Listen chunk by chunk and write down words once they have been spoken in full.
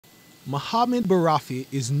Mohamed Barafi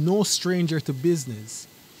is no stranger to business.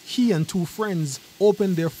 He and two friends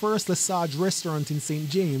opened their first Lesage restaurant in St.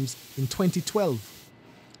 James in 2012.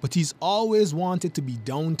 But he's always wanted to be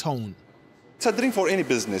downtown. It's a dream for any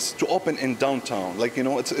business to open in downtown.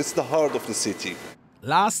 It's the heart of the city.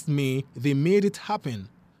 Last May, they made it happen.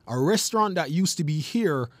 A restaurant that used to be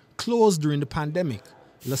here closed during the pandemic.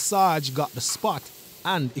 Lesage got the spot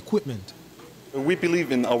and equipment. We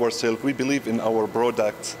believe in ourselves, we believe in our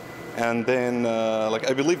product. And then,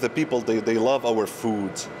 I believe the people, they love our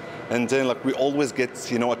food. And then, we always get,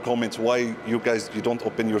 a comment, why you don't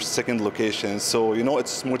open your second location. So,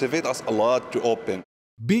 it's motivate us a lot to open.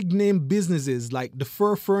 Big-name businesses like The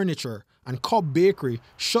Fur Furniture and Cobb Bakery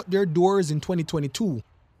shut their doors in 2022.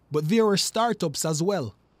 But there were startups as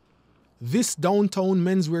well. This downtown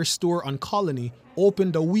menswear store on Colony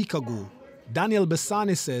opened a week ago. Daniel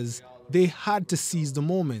Bassani says they had to seize the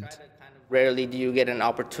moment. Rarely do you get an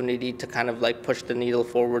opportunity to push the needle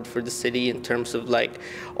forward for the city in terms of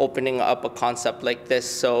opening up a concept like this.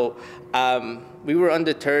 So we were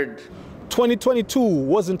undeterred. 2022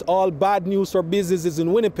 wasn't all bad news for businesses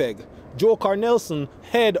in Winnipeg. Joe Carnelson,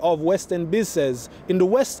 head of West End Biz, says in the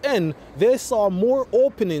West End, they saw more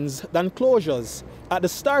openings than closures. At the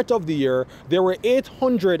start of the year, there were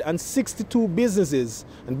 862 businesses,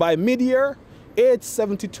 and by mid-year,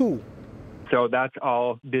 872. So that's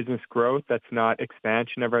all business growth. That's not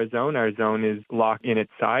expansion of our zone. Our zone is locked in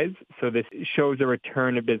its size. So this shows a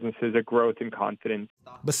return of businesses, a growth in confidence.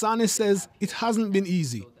 Bassani says it hasn't been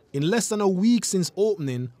easy. In less than a week since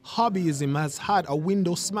opening, hobbyism has had a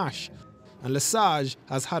window smash, and Lesage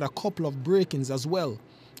has had a couple of break-ins as well.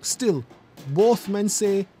 Still, both men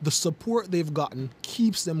say the support they've gotten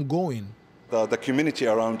keeps them going. The community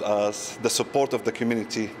around us, the support of the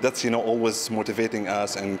community, that's always motivating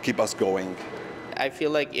us and keep us going. I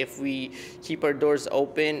feel like if we keep our doors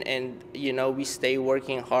open and we stay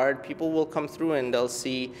working hard, people will come through and they'll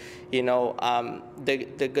see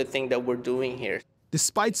the good thing that we're doing here.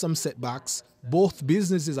 Despite some setbacks, both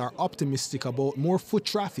businesses are optimistic about more foot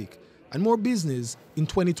traffic and more business in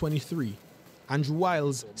 2023. Andrew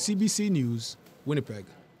Wiles, CBC News, Winnipeg.